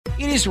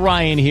It is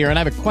Ryan here, and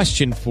I have a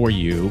question for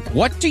you.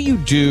 What do you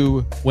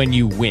do when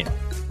you win?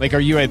 Like, are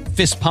you a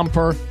fist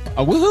pumper,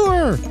 a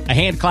woohooer, a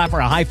hand clapper,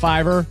 a high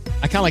fiver?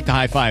 I kind of like the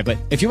high five, but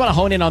if you want to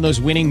hone in on those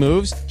winning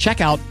moves,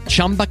 check out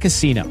Chumba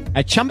Casino.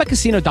 At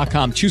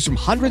ChumbaCasino.com, choose from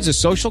hundreds of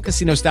social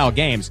casino-style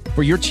games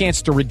for your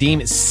chance to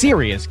redeem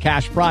serious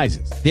cash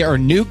prizes. There are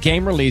new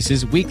game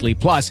releases weekly,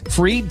 plus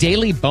free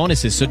daily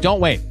bonuses. So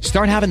don't wait.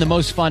 Start having the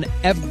most fun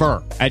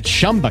ever at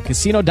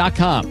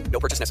ChumbaCasino.com. No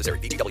purchase necessary.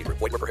 VGW Group.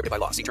 Void where prohibited by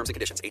law. See terms and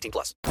conditions.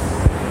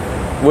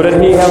 18+.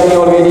 Wouldn't he help me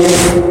already?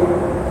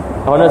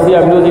 Honestly,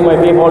 I'm losing my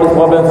faith. All these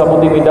problems are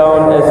putting me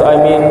down,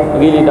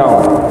 really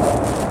down.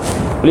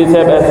 Please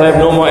help, as I have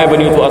no more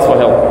avenue to ask for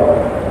help.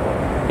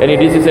 And if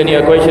this is any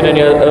question,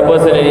 any a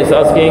person is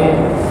asking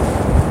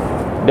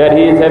that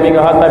he is having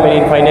a hard time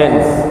in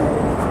finance,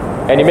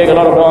 and he make a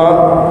lot of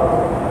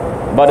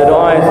dua, but the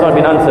dua has not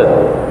been answered.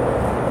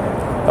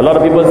 A lot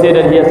of people say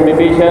that he has to be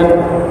patient,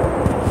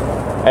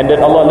 and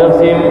that Allah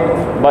loves him,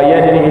 but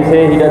yet he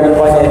say he doesn't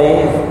find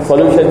any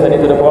solutions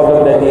to the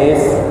problem that he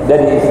is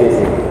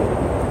facing.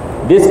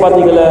 This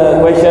particular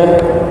question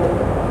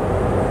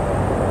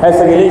has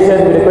a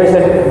relation with the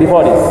question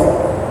before this,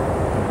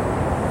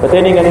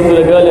 pertaining to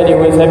the girl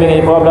who is having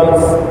any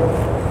problems,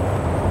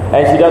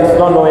 and she does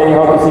not know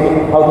how to ask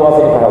any for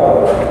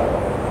help.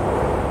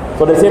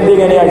 So the same thing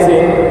we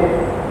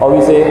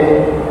say,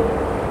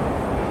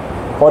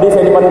 for this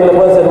any particular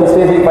person who is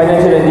facing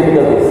financial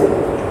difficulties.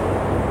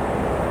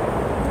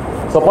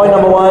 So point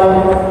number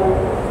one,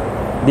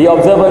 the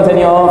observance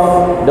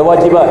of the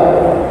wajibat,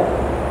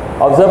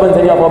 observance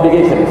of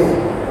obligations.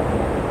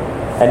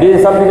 And this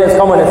is something that's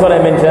common, that's what I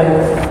mentioned,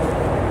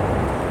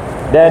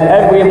 that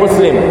every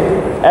Muslim,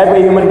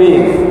 every human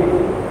being,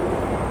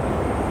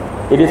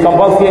 it is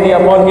compulsory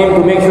upon him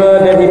to make sure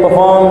that he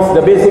performs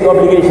the basic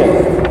obligation.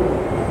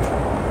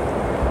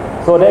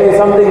 So there is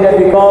something that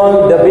we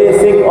call the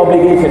basic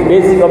obligation,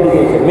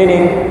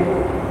 meaning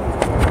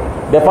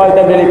the 5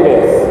 time daily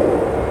prayers,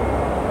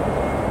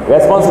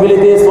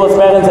 responsibilities towards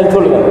parents and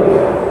children,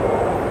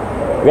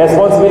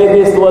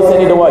 responsibilities towards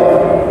the wife.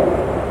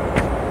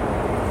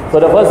 So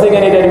the first thing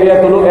that we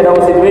have to look at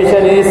our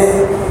situation is,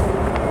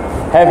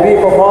 have we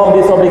performed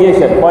this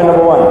obligation? Point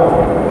number one.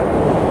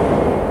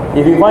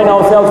 If we find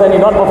ourselves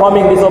not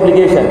performing this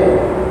obligation,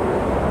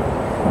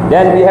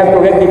 then we have to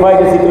rectify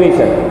the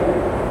situation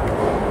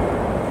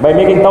by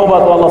making tawbah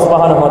to Allah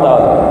subhanahu wa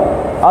ta'ala.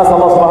 Ask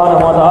Allah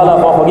subhanahu wa ta'ala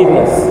for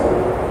forgiveness.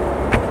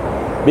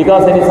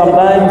 Because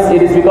sometimes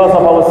it is because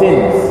of our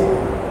sins.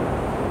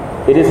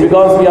 It is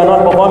because we are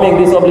not performing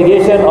this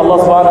obligation. Allah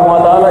subhanahu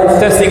wa ta'ala is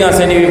testing us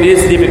with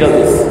these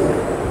difficulties.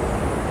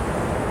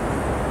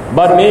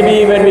 But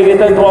maybe when we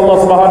return to Allah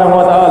subhanahu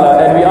wa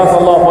ta'ala and we ask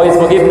Allah for His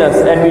forgiveness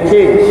and we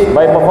change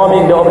by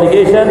performing the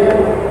obligation,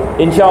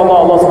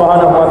 inshallah Allah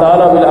subhanahu wa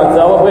ta'ala will answer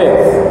our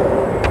prayers.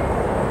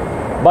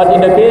 But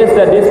in the case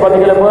that this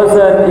particular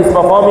person is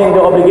performing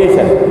the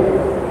obligation,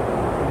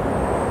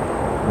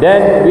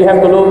 then we have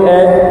to look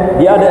at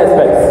the other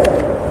aspects.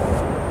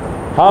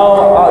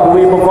 How do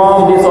we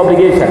perform this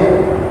obligation?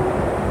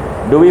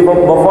 Do we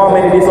perform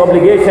these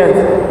obligations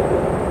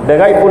the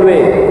rightful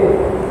way,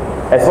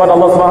 as what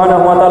Allah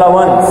subhanahu wa ta'ala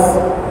wants?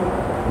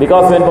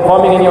 Because when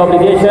performing any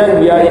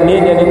obligation, we are in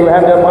need to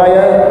have the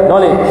prior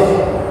knowledge.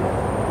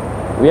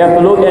 We have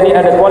to look at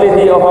the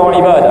quality of our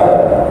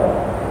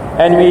ibadah,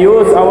 and we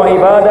use our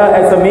ibadah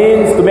as a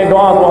means to make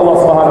dua to Allah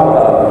subhanahu wa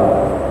ta'ala.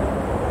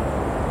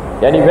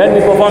 And when we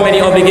perform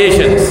any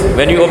obligations,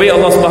 when we obey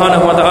Allah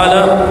subhanahu wa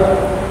ta'ala,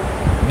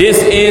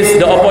 this is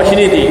the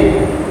opportunity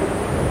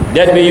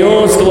that we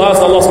use to ask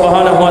Allah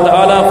subhanahu wa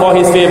ta'ala for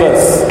His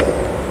favors.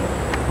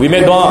 We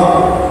make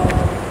dua.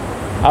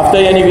 After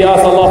we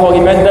ask Allah for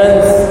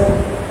repentance,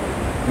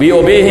 we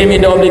obey Him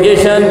in the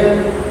obligation,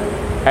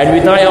 and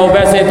we try our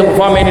best to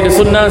perform the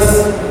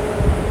sunnahs,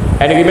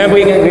 and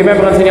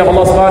remembrance of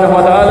Allah subhanahu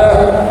wa ta'ala,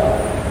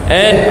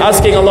 and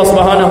asking Allah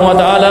subhanahu wa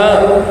ta'ala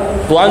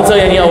to answer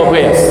our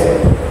prayers.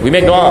 We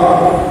make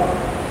dua.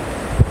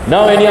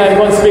 Now I'm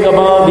going to speak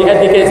about the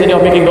etiquette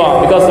of making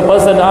dua, because the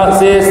person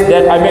says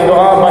that I make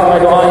dua but my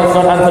dua is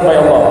not answered by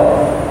Allah.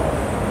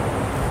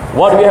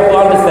 What we have to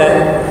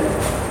understand,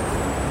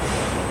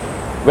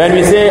 when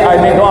we say I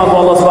make dua to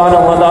Allah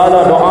subhanahu wa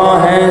ta'ala, dua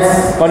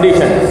has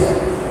conditions.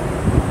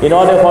 In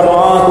order for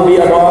dua to be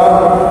a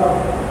dua,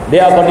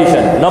 there are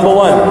conditions. Number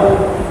one,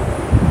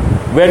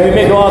 when we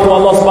make dua to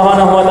Allah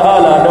subhanahu wa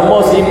ta'ala, the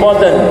most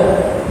important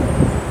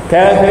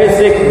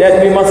characteristic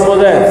that we must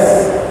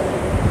possess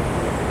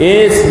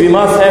is we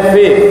must have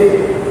faith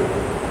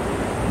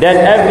that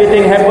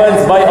everything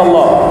happens by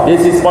Allah.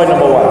 This is point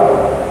number one.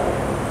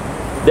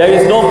 There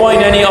is no point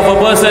of a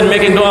person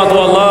making dua to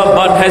Allah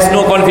but has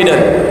no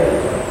confidence.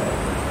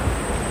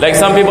 Like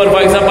some people,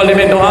 for example, they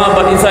make dua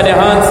but inside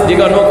their hearts they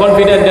got no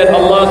confidence that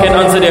Allah can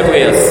answer their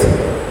prayers.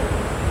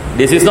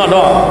 This is not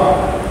dua.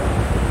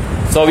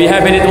 So we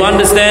have to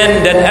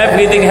understand that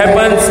everything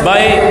happens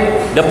by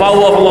the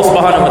power of Allah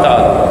subhanahu wa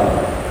ta'ala.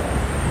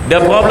 The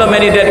problem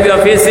that we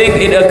are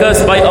facing, it occurs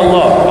by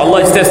Allah.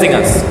 Allah is testing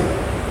us.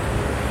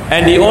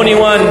 And the only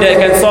one that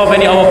can solve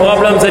any of our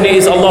problems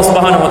is Allah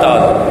subhanahu wa ta'ala.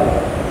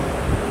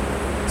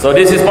 So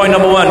this is point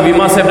number one. We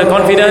must have the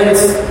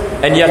confidence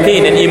and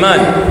yaqeen and iman.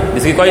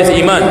 This requires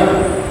iman,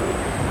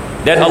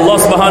 that Allah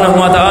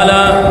subhanahu wa ta'ala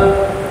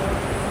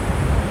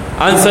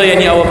answer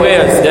any our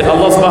prayers, that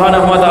Allah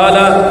subhanahu wa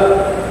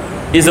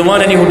ta'ala is the one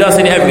who does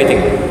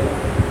everything.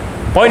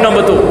 Point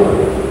number two,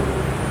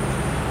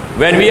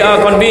 when we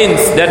are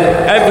convinced that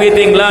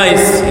everything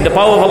lies in the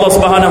power of Allah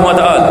subhanahu wa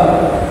ta'ala,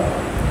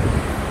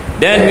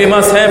 then we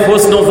must have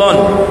husnul dhan,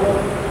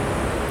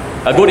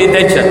 a good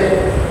intention,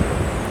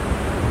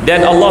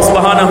 that Allah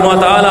subhanahu wa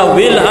ta'ala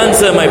will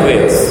answer my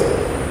prayers.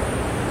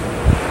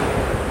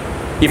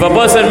 If a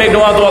person make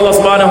dua to Allah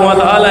subhanahu wa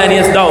ta'ala and he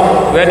has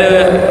doubt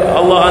whether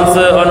Allah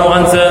answer or no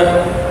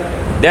answer,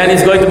 then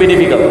it's going to be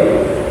difficult.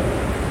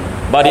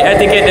 But the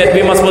etiquette that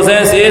we must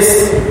possess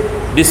is,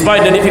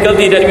 despite the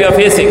difficulty that we are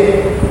facing,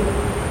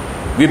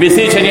 we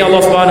beseech any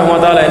Allah subhanahu wa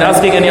ta'ala and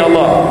asking any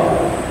Allah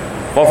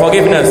for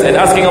forgiveness and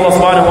asking Allah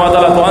subhanahu wa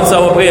ta'ala to answer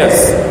our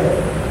prayers.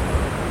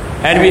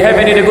 And we have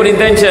any good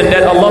intention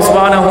that Allah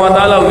subhanahu wa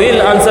ta'ala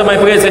will answer my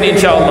prayers, and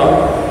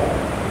inshallah.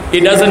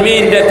 It doesn't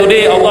mean that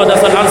today Allah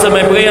doesn't answer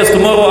my prayers,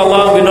 tomorrow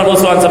Allah will not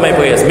also answer my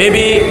prayers.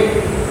 Maybe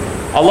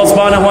Allah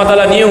subhanahu wa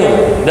ta'ala knew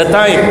the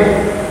time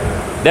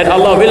that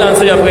Allah will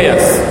answer your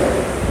prayers.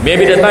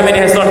 Maybe the time when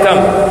it has not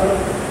come,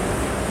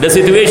 the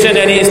situation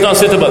and it is not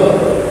suitable,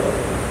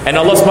 and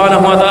Allah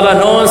subhanahu wa ta'ala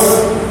knows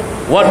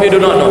what we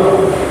do not know.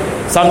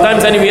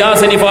 Sometimes when we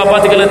ask any for a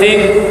particular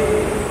thing,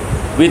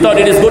 we thought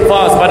it is good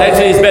for us, but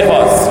actually it's bad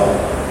for us.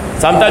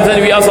 Sometimes when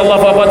we ask Allah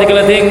for a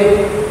particular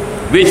thing,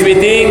 which we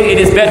think it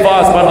is bad for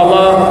us, but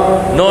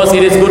Allah knows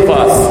it is good for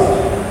us.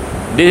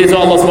 This is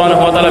what Allah subhanahu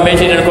wa ta'ala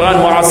mentioned in the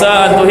Quran, وَعَسَىٰ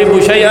أَن تُحِبُّ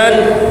شَيْئًا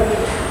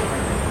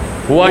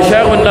هُوَ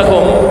شَرٌ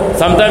لَكُمْ.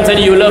 Sometimes when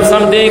you love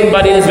something,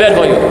 but it is bad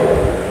for you.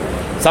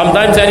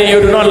 Sometimes when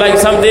you do not like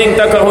something,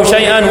 تَكْرَهُ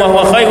شَيْئًا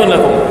وَهُوَ خَيْرٌ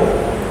لَكُمْ.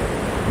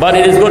 But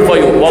it is good for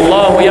you.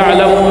 وَاللَّهُ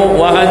يَعْلَمُ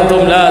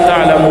وَأَنْتُمْ لَا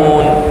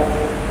تَعْلَمُونَ.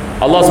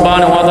 Allah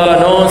subhanahu wa ta'ala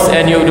knows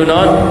and you do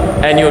not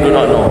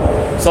know.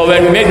 So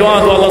when we make dua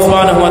to Allah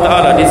subhanahu wa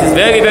ta'ala, this is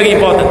very, very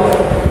important,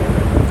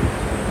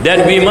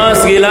 that we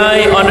must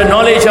rely on the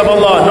knowledge of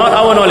Allah, not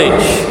our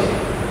knowledge.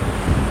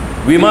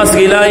 We must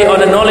rely on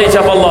the knowledge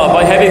of Allah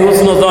by having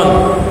husnul dhan.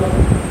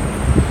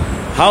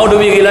 How do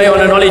we rely on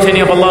the knowledge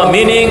of Allah?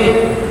 Meaning,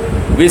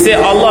 we say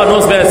Allah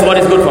knows best what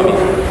is good for me.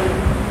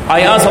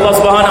 I ask Allah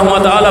subhanahu wa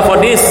ta'ala for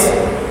this,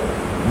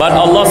 but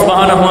Allah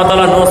subhanahu wa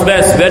ta'ala knows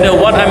best whether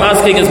what I'm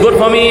asking is good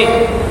for me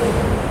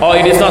or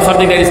it is not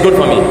something that is good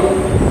for me.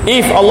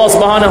 If Allah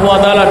subhanahu wa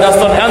ta'ala does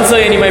not answer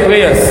any of my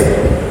prayers,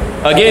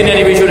 again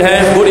we should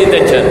have good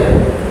intention,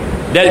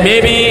 that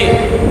maybe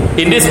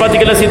in this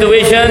particular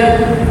situation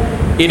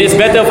it is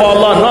better for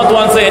Allah not to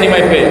answer any of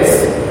my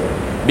prayers.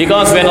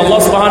 Because when Allah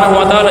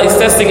subhanahu wa ta'ala is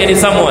testing any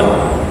someone,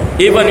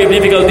 even with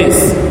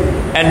difficulties,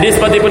 and this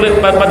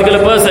particular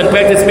person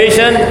practice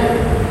patience,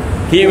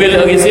 he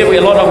will receive a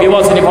lot of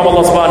rewards from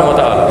Allah subhanahu wa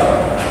ta'ala.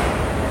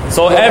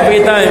 So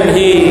every time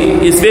he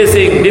is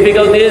facing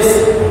difficulties,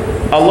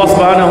 Allah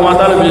subhanahu wa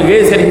ta'ala will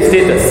raise his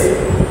status.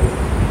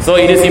 So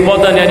it is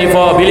important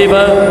for a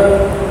believer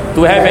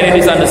to have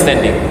this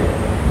understanding.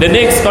 The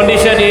next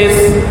condition is,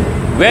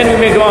 when we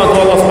make dua to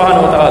Allah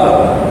subhanahu wa ta'ala,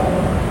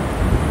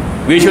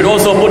 we should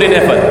also put in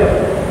effort.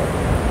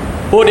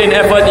 Put in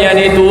effort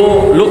to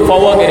look for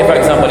work. For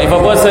example, if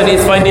a person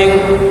is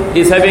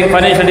having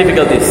financial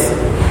difficulties,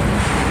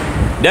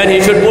 then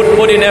he should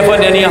put in effort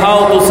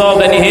how to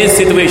solve his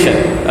situation.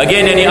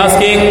 Again,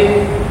 asking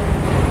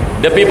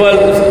the people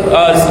who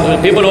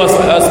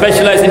are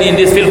specialized in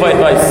this field for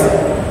advice.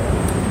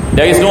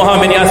 There is no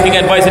harm in asking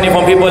advice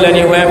from people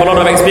who have a lot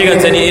of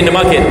experience in the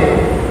market.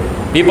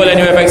 People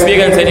who have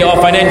experience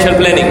of financial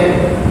planning,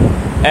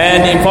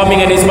 and informing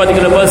this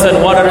particular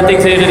person what are the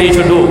things that he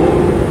should do,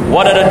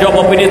 what are the job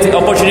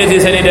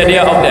opportunities that they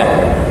are out there,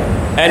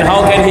 and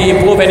how can he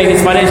improve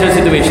his financial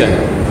situation.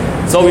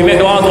 So we make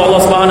dua to Allah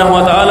subhanahu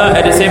wa ta'ala.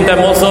 At the same time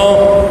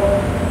also,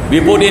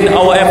 we put in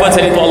our efforts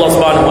into Allah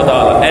subhanahu wa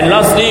ta'ala. And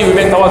lastly, we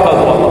make tawakkul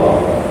to Allah.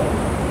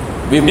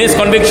 With this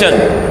conviction,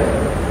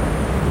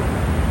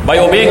 by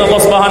obeying Allah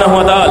subhanahu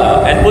wa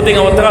ta'ala and putting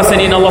our trust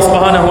in Allah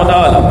subhanahu wa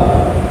ta'ala,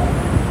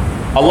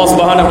 Allah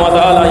subhanahu wa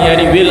ta'ala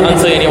will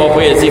answer any of our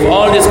prayers. If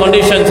all these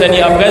conditions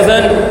are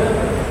present,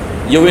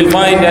 you will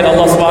find that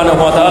Allah subhanahu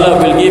wa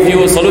ta'ala will give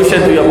you a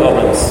solution to your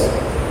problems.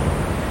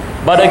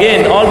 But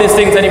again, all these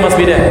things must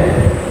be there.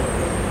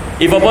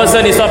 If a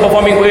person is not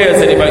performing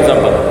prayers, for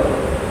example,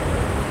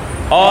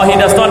 or he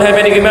does not have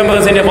any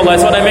remembrance of Allah,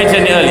 that's what I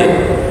mentioned earlier,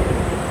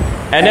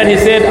 and then he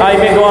said, I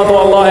make dua to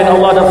Allah and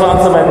Allah does not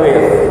answer my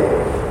prayers,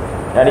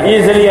 and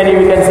easily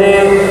we can say,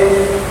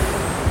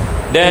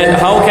 then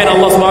how can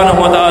Allah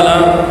subhanahu wa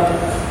ta'ala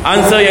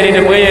answer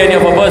the prayer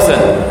of a person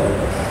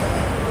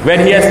when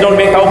he has not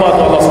made tawbah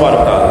to Allah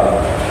subhanahu wa ta'ala?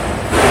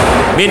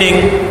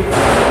 Meaning,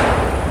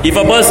 if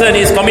a person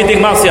is committing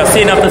maksiyah,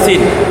 sin after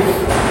sin,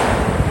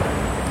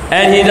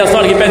 and he does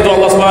not repent to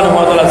Allah subhanahu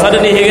wa ta'ala,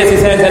 suddenly he raises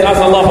his hands and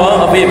asks Allah for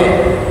a favor.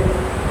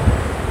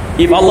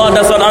 If Allah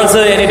does not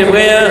answer the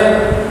prayer,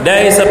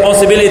 there is a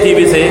possibility,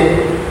 we say,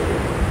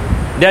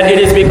 that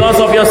it is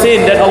because of your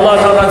sin that Allah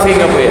is not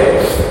answering your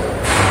prayer.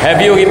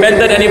 Have you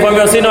repented any from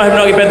your sin or have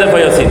not repented for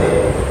your sin?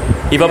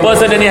 If a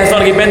person then he has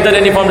not repented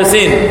any from the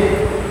sin,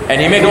 and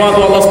he made dua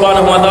to Allah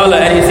subhanahu wa ta'ala,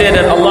 and he said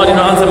that Allah did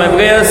not answer my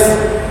prayers,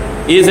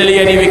 easily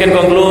and we can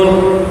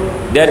conclude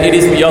that it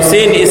is your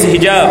sin is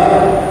hijab.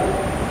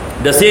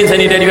 The sins that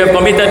you have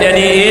committed and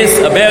it is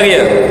a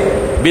barrier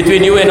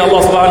between you and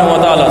Allah subhanahu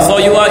wa ta'ala. So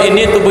you are in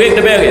need to break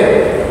the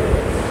barrier.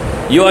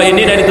 You are in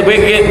need to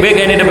break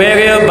any the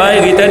barrier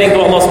by returning to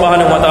Allah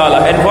subhanahu wa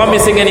ta'ala and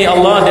promising any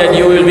Allah that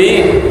you will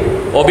be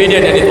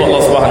obedient to Allah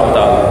subhanahu wa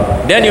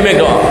ta'ala. Then you make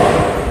dua.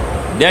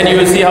 Then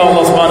you will see how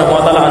Allah subhanahu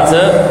wa ta'ala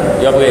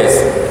answer your prayers.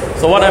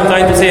 So what I'm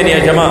trying to say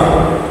here,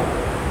 Jama'ah,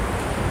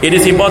 it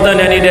is important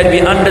that we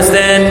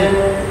understand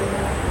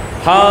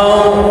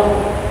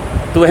how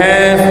to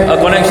have a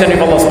connection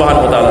with Allah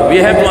subhanahu wa ta'ala. We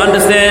have to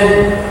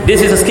understand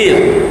this is a skill.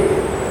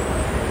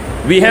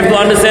 We have to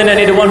understand that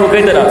He is the one who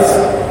created us.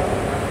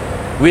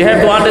 We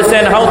have to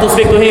understand how to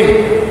speak to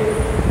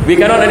Him. We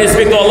cannot only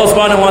speak to Allah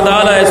subhanahu wa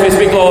ta'ala as we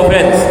speak to our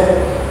friends.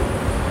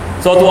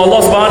 So to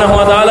Allah subhanahu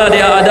wa ta'ala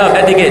there are adab,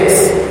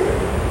 etiquettes.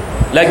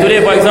 Like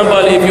today, for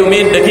example, if you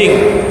meet the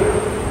king,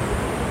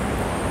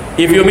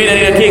 if you meet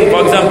a king,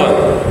 for example,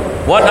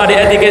 what are the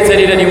etiquettes that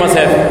you must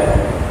have?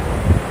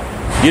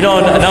 You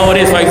know,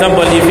 nowadays, for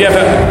example, if you have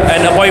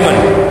an appointment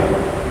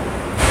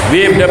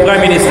with the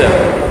Prime Minister,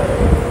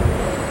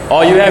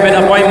 or you have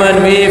an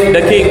appointment with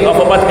the king of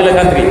a particular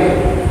country,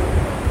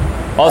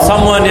 or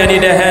someone that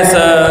has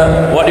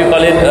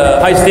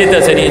high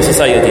status in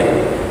society,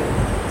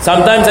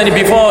 sometimes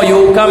before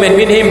you come and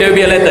meet him, there will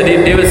be a letter.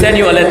 They will send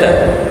you a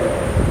letter.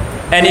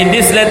 And in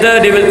this letter,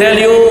 they will tell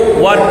you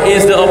what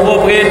is the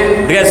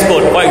appropriate dress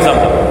code, for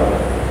example.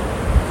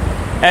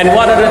 And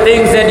what are the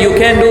things that you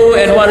can do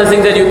and what are the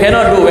things that you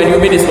cannot do when you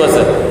meet this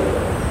person.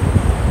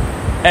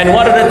 And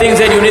what are the things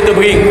that you need to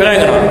bring.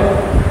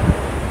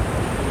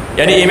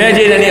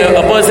 Imagine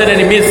a person and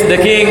he meets the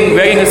king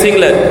wearing a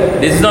singlet.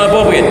 This is not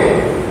appropriate.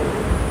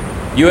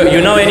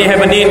 You know when you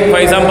have a need, for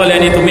example, you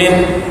need to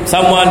meet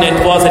someone and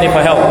to ask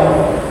for help.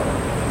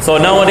 So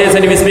nowadays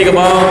when we speak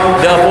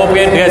about the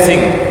appropriate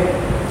dressing,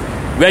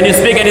 when you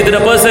speak to the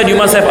person, you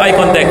must have eye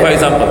contact, for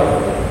example.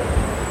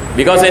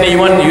 Because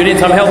you need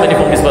some help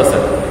from this person.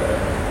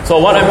 So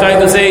what I'm trying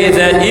to say is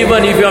that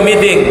even if you are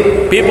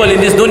meeting people in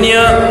this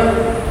dunya,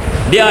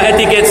 there are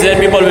etiquettes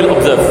that people will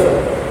observe.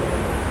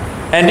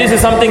 And this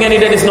is something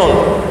that is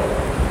known.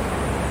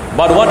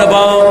 But what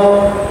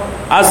about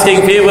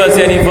asking favors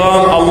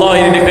from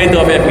Allah, the creator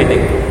of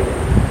everything?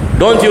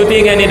 Don't you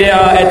think there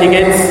are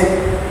etiquettes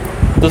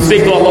to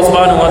speak to Allah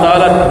subhanahu wa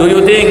ta'ala? Do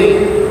you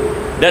think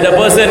that a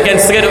person can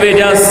straight away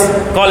just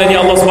call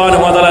Allah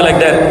subhanahu wa ta'ala like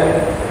that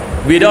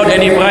without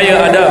any prior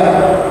adab?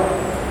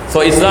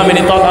 So Islam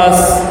taught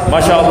us,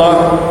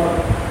 mashallah,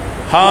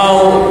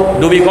 how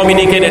do we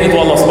communicate to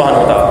Allah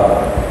subhanahu wa ta'ala?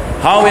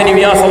 How when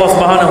we ask Allah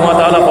subhanahu wa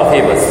ta'ala for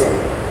favors?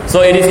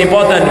 So it is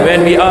important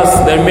when we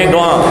ask, when we make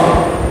dua,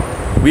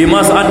 we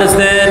must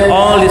understand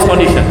all these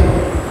conditions,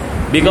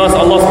 because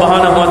Allah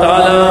subhanahu wa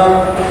ta'ala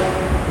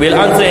will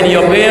answer any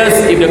of your prayers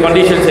if the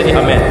conditions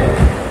are met.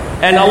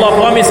 And Allah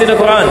promised in the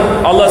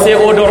Quran, Allah say,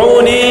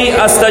 "Ud'uni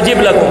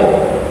astajib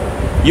lakum."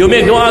 You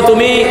make dua to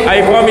me,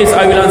 I promise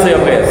I will answer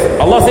your prayers.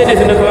 Allah said this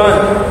in the Quran.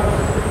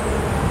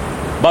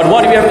 But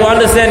what we have to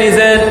understand is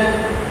that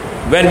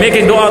when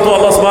making dua to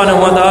Allah subhanahu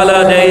wa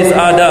ta'ala, there is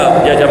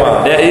adab, ya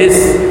jama'ah.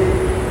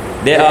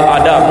 There are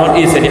adab, not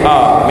is any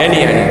are,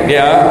 many, there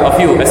are a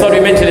few. As what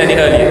we mentioned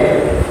earlier.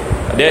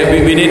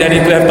 We need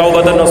to have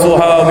tawbatan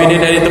nasuha, we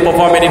need to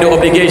perform any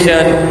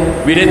obligation,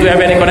 we need to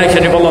have any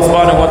connection with Allah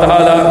subhanahu wa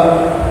ta'ala,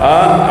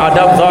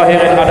 adab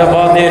zahir and adab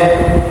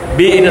batin,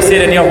 be in the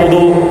state of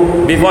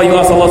wudu. Before you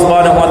ask Allah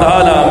subhanahu wa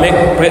ta'ala,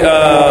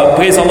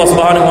 praise Allah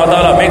subhanahu wa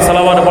ta'ala, make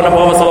salawat upon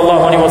Muhammad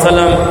sallallahu alaihi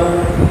wasallam,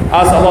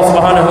 ask Allah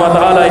subhanahu wa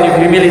ta'ala in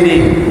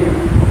humility,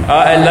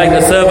 and like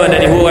a servant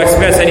and who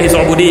expresses his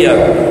ubudiyah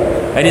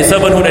and his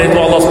servanthood to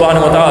Allah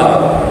subhanahu wa ta'ala.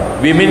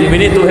 We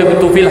need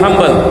to feel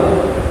humble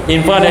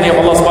in front of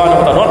Allah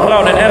subhanahu wa ta'ala, not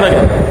proud and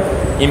arrogant,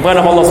 in front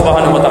of Allah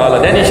subhanahu wa ta'ala.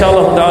 Then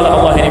insyaAllah ta'ala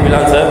Allah ini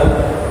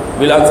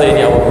will answer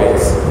ini our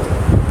prayers.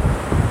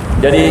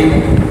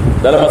 Jadi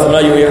dalam bahasa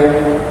Melayu ya,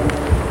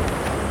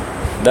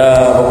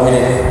 dah berapa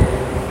minit?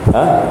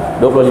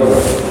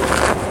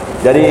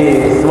 25. Jadi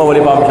semua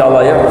boleh faham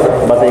insyaAllah ya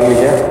bahasa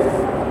Inggeris ya.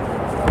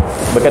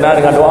 Berkenaan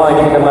dengan doa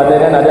ini kita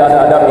mengatakan ada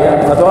adab ya.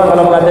 Satu orang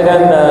kalau mengatakan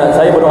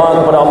saya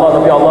berdoa kepada Allah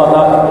tapi Allah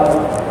tak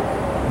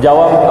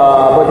jawab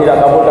tidak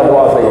kabulkan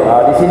doa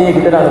saya. Di sini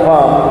kita nak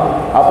faham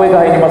apakah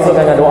yang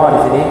dimaksudkan dengan doa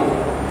di sini.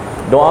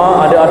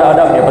 Doa ada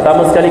adabnya.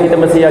 Pertama sekali kita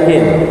mesti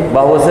yakin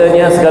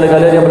bahawasanya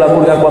segala-galanya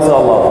berlaku dengan kuasa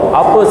Allah.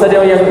 Apa saja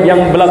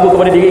yang berlaku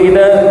kepada diri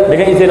kita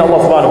dengan izin Allah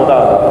Subhanahu Wa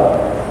Taala.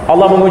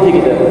 Allah menguji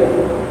kita.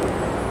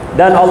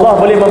 Dan Allah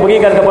boleh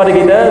memberikan kepada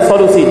kita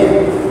solusinya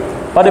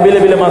pada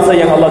bila-bila masa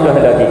yang Allah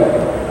kehendaki.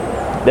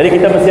 Jadi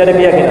kita mesti ada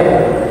keyakinan.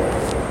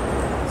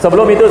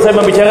 Sebelum itu saya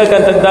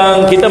membicarakan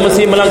tentang kita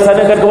mesti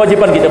melaksanakan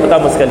kewajipan kita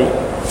pertama sekali.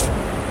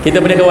 Kita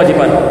punya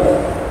kewajipan.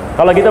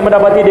 Kalau kita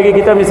mendapati diri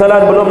kita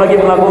misalnya belum lagi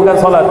melakukan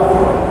solat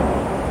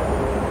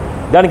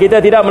dan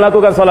kita tidak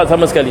melakukan solat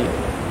sama sekali,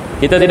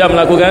 kita tidak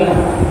melakukan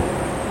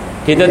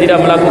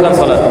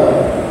salat.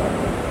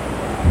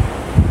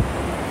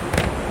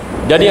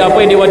 Jadi apa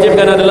yang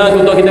diwajibkan adalah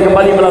untuk kita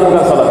kembali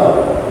melakukan salat,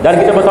 dan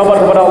kita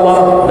bertaubat kepada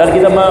Allah, dan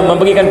kita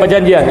memberikan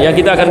perjanjian yang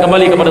kita akan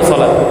kembali kepada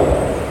salat,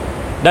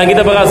 dan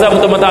kita berazam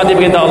untuk mentaati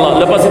perintah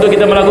Allah. Lepas itu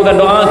kita melakukan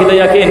doa, kita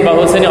yakin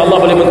bahawasanya Allah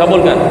boleh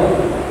mengabulkan.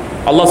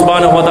 Allah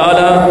Subhanahu wa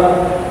taala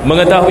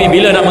mengetahui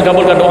bila nak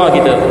mengabulkan doa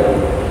kita.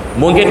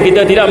 Mungkin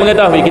kita tidak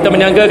mengetahui, kita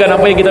menyangkakan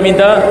apa yang kita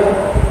minta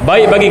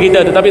baik bagi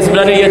kita, tetapi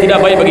sebenarnya ia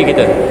tidak baik bagi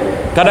kita.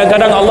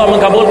 Kadang-kadang Allah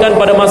mengabulkan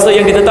pada masa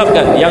yang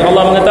ditetapkan, yang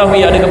Allah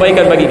mengetahui ada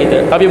kebaikan bagi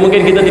kita, tapi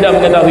mungkin kita tidak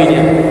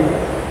mengetahuinya.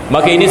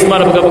 Maka ini semua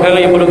adalah perkara-perkara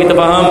yang perlu kita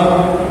faham,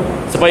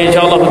 supaya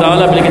insya-Allah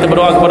taala bila kita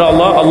berdoa kepada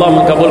Allah, Allah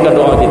mengabulkan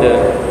doa kita.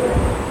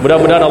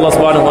 Mudah-mudahan Allah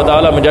Subhanahu wa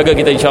taala menjaga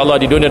kita insya-Allah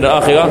di dunia dan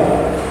akhirat.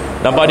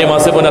 Nampaknya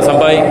masa pun dah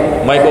sampai,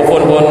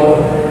 mikrofon pun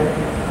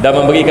dah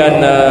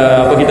memberikan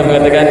apa kita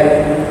mengatakan,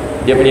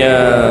 dia punya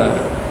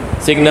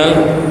signal.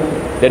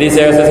 Jadi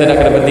saya rasa saya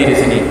nak kena berhenti di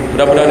sini.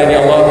 Mudah-mudahan ini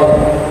Allah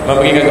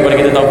memberikan kepada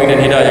kita taufik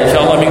dan hidayah.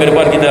 Insya-Allah minggu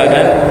depan kita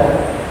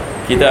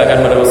akan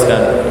meneruskan.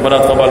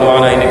 Rabbana taqabbal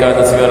ma'ana innaka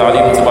antas samiul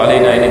alim wa tub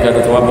 'alaina innaka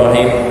antat tawwabur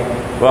rahim.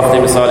 Wa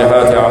akhtim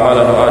bisalihati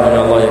a'malana wa ajina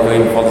Allah ya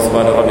karim. Fadl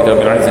subhana rabbika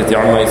bil 'izzati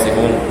 'amma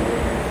yasifun.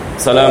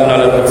 Salamun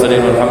 'alal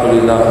mursalin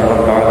walhamdulillahi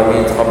rabbil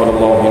alamin.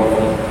 Taqabbalallahu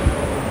minkum.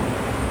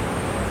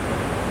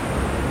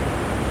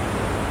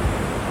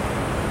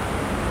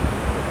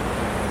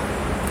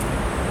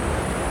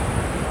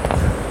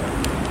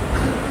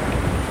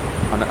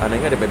 Anak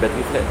ingat ada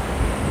bateri flat,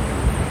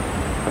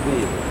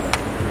 tapi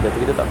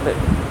bateri dia tak flat.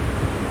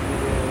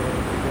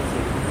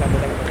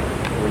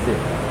 Oh, is it?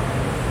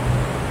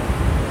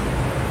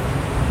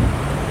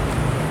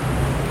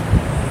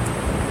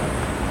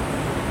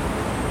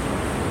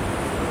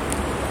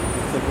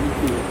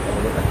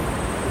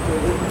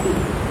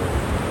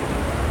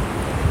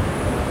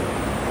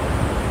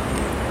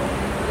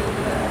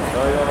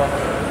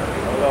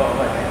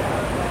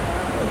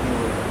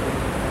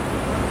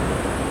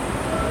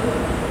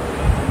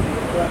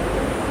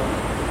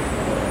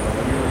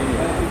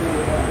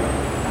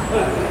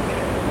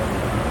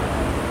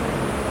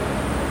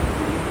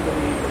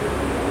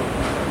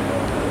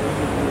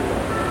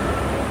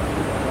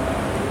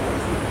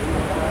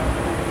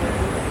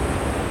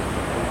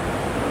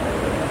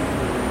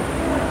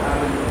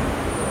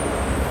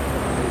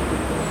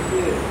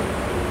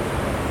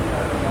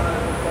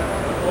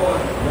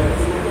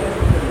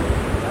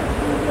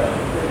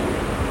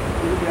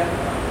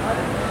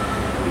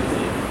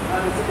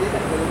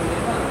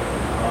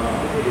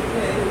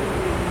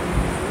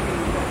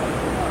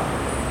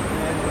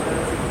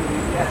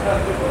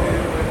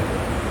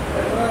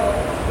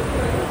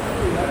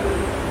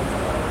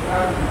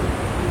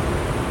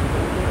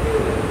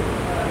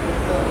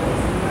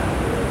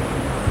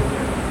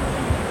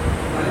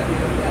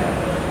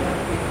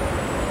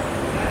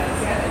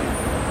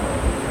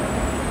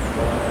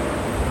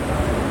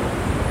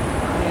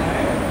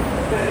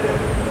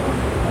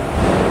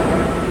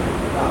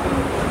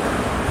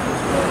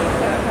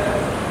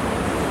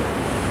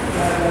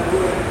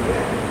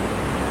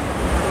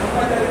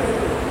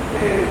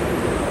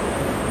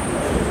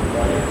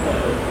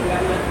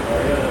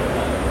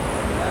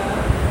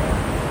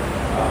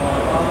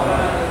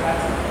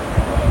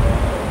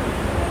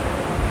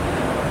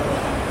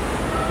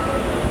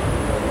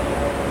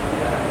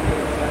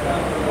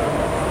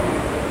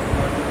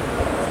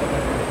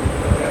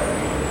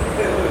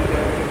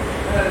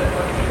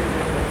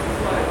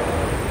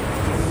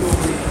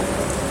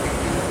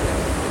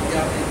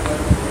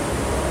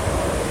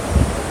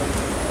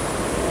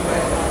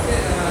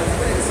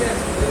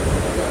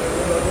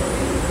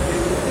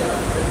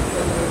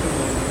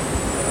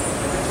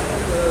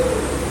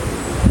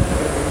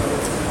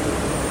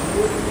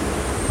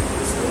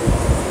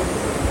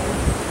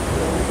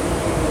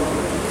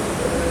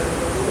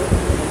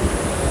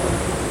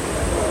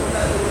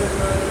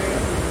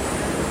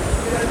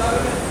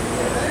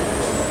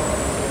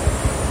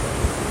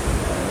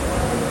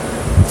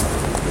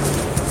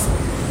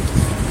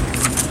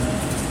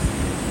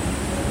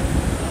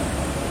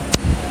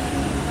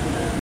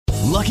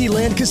 Lucky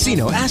Land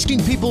Casino, asking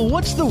people,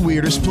 what's the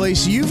weirdest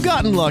place you've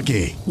gotten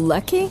lucky?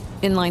 Lucky?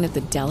 In line at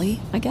the deli,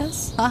 I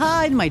guess?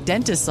 Aha, in my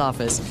dentist's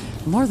office.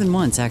 More than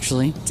once,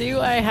 actually. Do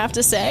I have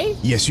to say?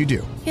 Yes, you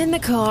do. In the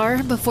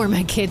car before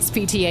my kids'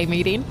 PTA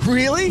meeting.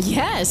 Really?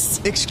 Yes.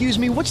 Excuse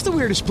me, what's the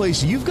weirdest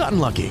place you've gotten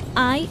lucky?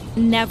 I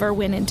never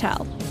win and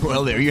tell.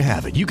 Well, there you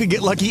have it. You can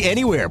get lucky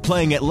anywhere,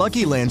 playing at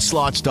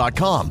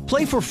LuckyLandSlots.com.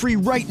 Play for free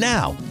right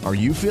now. Are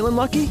you feeling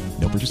lucky?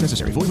 No purchase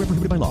necessary. Void where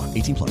prohibited by law.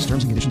 18+.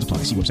 Terms and conditions apply.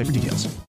 See website for details.